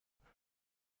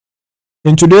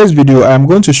In today's video, I'm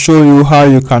going to show you how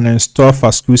you can install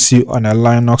fastqc on a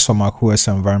Linux or macOS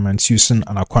environment using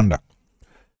Anaconda.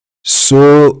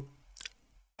 So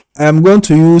I'm going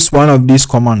to use one of these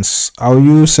commands. I'll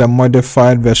use a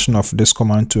modified version of this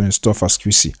command to install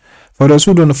fastqc. For those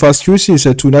who don't know, fastqc is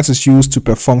a tool that is used to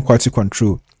perform quality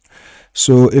control.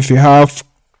 So if you have,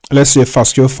 let's say,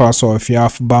 fastqc files, or if you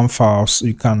have BAM files,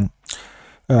 you can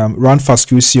run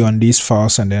fastqc on these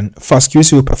files, and then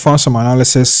fastqc will perform some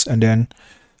analysis, and then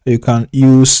you can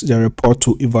use the report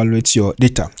to evaluate your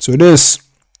data. So this is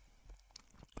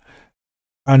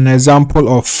an example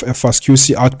of a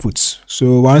fastqc output.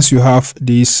 So once you have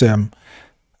these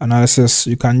analysis,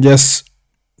 you can just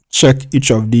check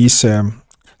each of these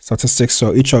statistics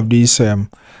or each of these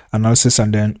analysis,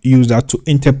 and then use that to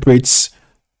interpret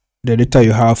the data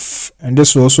you have, and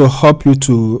this will also help you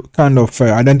to kind of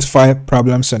identify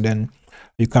problems, and then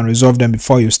you can resolve them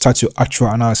before you start your actual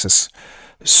analysis.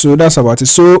 So that's about it.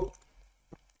 So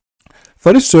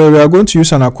for this tutorial, we are going to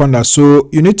use Anaconda. So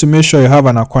you need to make sure you have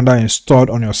Anaconda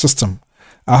installed on your system.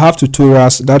 I have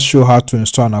tutorials that show how to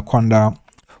install Anaconda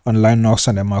on Linux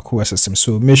and the macOS system,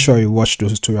 so make sure you watch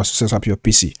those tutorials to set up your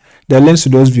PC. The links to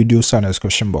those videos are in the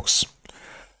description box.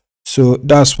 So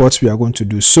that's what we are going to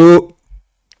do. So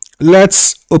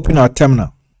let's open our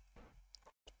terminal.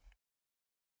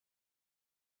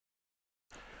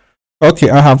 Okay,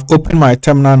 I have opened my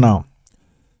terminal now.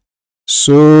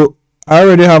 So I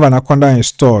already have Anaconda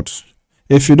installed.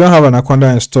 If you don't have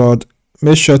Anaconda installed,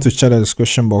 make sure to check the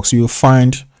description box. You'll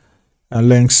find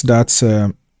links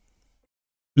to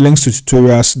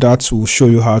tutorials that will show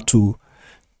you how to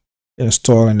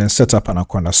install and then set up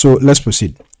Anaconda. So let's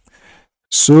proceed.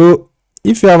 So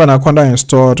if you have Anaconda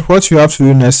installed, what you have to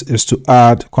do next is to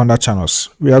add conda channels.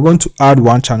 We are going to add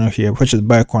one channel here, which is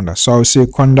bioconda. So I will say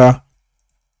conda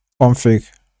config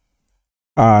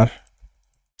add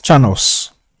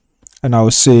channels, and I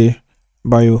will say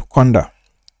bioconda.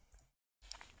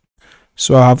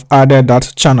 So I have added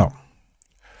that channel.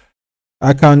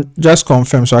 I can just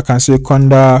confirm, so I can say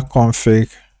conda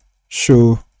config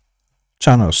show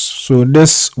channels. So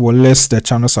this will list the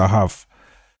channels I have.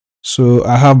 So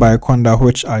I have bioconda,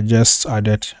 which I just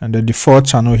added, and the default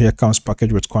channel here comes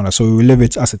packaged with conda, so we will leave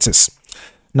it as it is.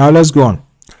 Now let's go on.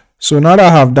 So now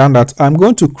that I have done that, I'm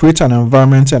going to create an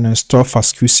environment and install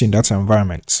fastqc in that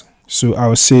environment. So I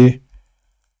will say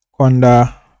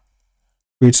conda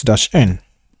create-n,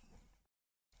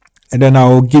 and then I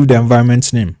will give the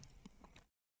environment name.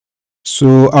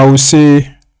 So I will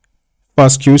say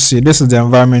fastqc, this is the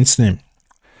environment name.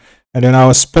 And then I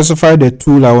will specify the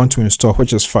tool I want to install,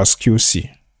 which is fastqc.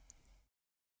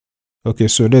 Okay,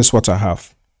 so this is what I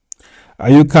have.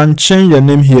 You can change the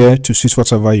name here to suit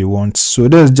whatever you want. So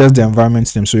this is just the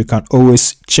environment name, so you can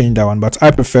always change that one, but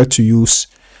I prefer to use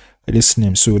this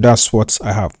name. So that's what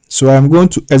I have. So I'm going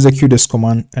to execute this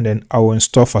command, and then I will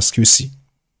install fastqc.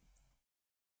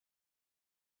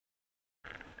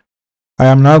 I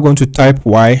am now going to type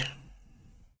Y,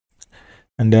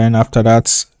 and then after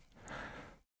that,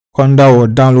 Conda will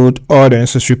download all the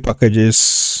necessary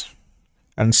packages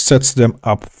and set them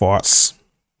up for us.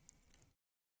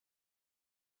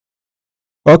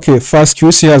 Okay,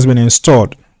 fastqc has been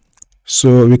installed,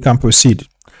 so we can proceed.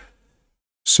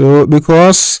 So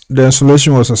because the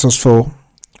installation was successful,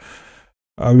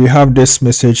 we have this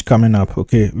message coming up.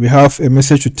 Okay, we have a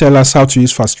message to tell us how to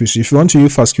use fastqc. If you want to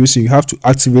use fastqc, you have to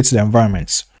activate the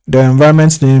environment. The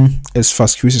environment name is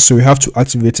fastqc, so we have to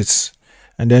activate it.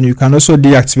 And then you can also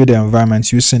deactivate the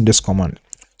environment using this command.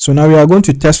 So now we are going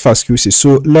to test fastqc.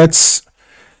 So let's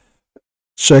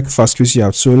check fastqc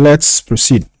out. So let's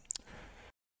proceed.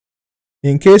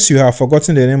 In case you have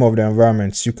forgotten the name of the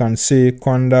environment, you can say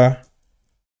conda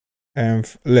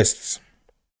env list,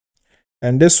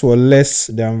 and this will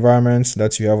list the environments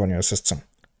that you have on your system.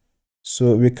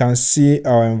 So we can see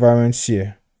our environment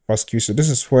here, fastqc. This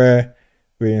is where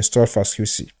we install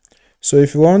fastqc. So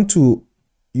if you want to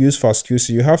use fastqc,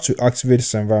 you have to activate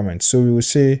this environment. So we will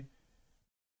say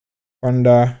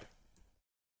conda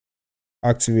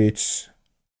activate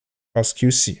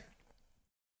fastqc.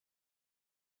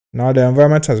 Now the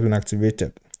environment has been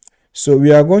activated. So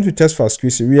we are going to test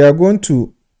fastqc. We are going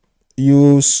to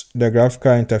use the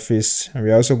graphical interface, and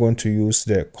we are also going to use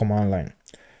the command line.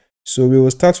 So we will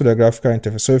start with the graphical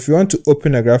interface. So if you want to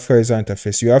open the graphical user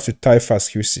interface, you have to type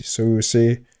fastqc. So we will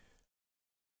say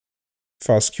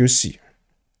fastqc.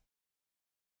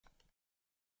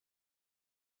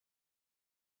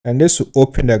 And this will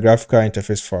open the graphical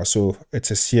interface for us. So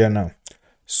it is here now.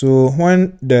 So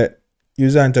when the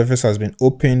user interface has been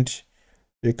opened,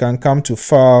 you can come to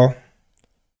File,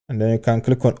 and then you can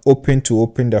click on Open to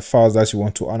open the files that you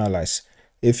want to analyze.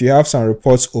 if you have some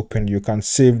reports open, you can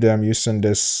save them using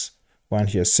this one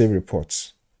here, save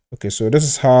reports. Okay, so this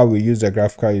is how we use the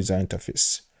graphical user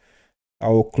interface. I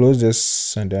will close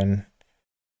this, and then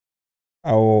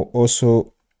I will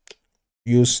also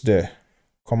use the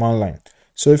command line.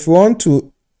 So if you want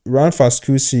to run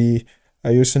fastqc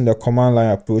using the command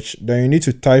line approach, then you need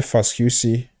to type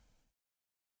fastqc,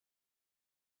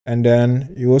 and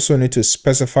then you also need to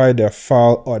specify the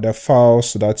file or the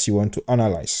files that you want to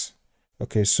analyze.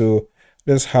 Okay, so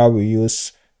that's how we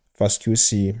use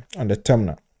fastqc on the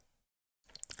terminal.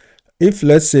 If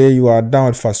let's say you are done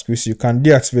with fastqc, you can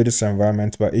deactivate this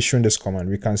environment by issuing this command.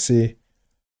 We can say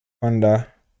conda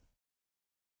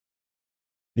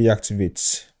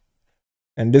deactivate,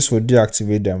 and this will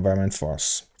deactivate the environment for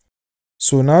us.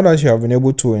 So now that you have been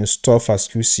able to install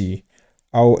fastqc,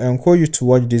 I will encourage you to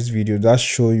watch this video that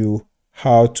show you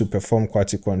how to perform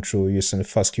quality control using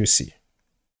fastqc.